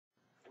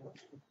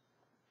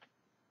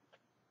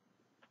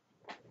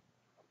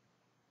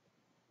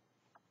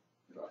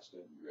Rasta,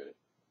 you ready?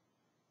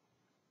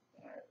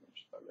 Alright, let me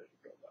just about ready to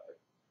go live.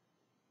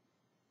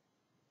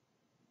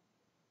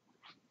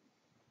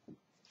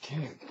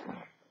 Okay.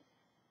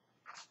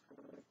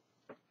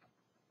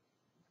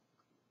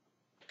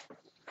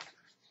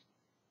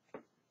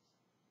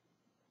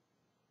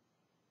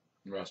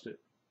 Rasta,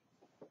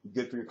 you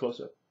good for your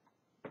close-up?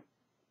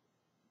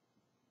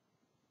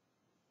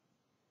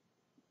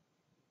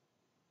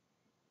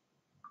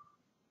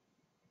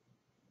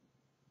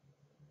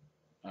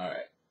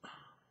 Alright,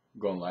 I'm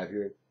going live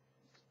here.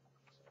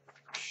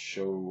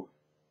 Show,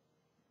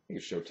 I think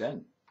it's show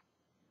 10.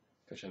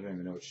 Gosh, I don't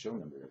even know what show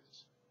number it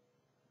is.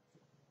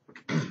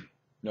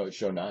 No, it's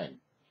show 9.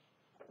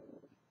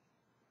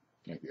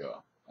 I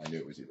knew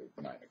it was either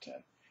 9 or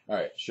 10.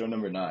 Alright, show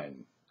number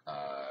 9,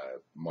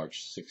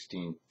 March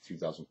 16th,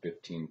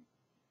 2015,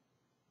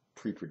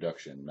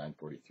 pre-production,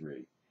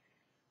 9:43.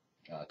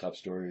 Top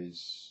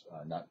stories,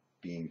 not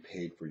being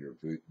paid for your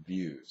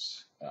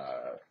views.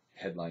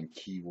 Headline,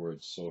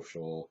 keyword,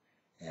 social,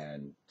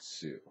 and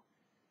Sue.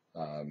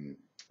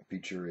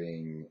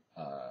 Featuring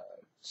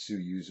Sue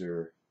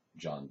user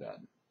John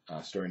Dunn.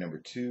 Story number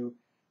 2,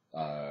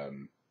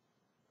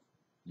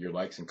 your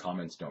likes and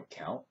comments don't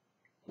count.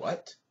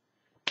 What?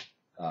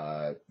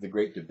 The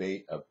great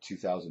debate of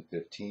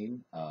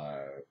 2015,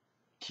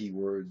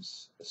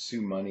 keywords,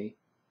 Sue money,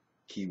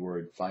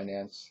 keyword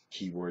finance,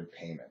 keyword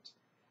payment.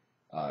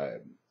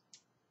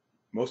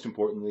 Most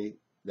importantly,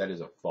 that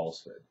is a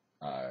falsehood.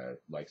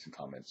 Likes and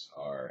comments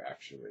are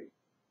actually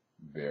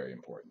very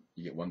important.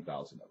 You get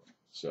 1,000 of them,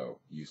 so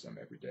use them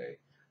every day.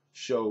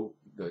 Show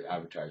the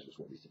advertisers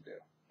what we can do.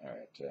 All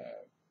right.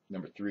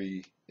 Number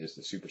 3 is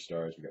the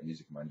superstars. We got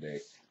Music Monday,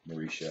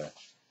 Marisha,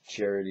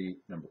 Charity.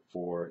 Number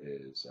 4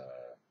 is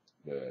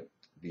the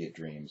Viet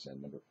Dreams,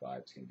 and number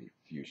 5 is going to be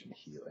Fusion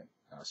Healing,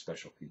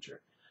 special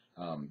feature.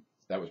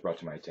 That was brought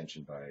to my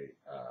attention by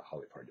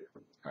Holly Pardue.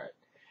 All right.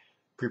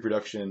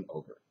 Pre-production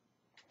over.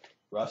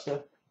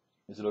 Rasta,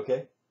 is it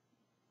okay?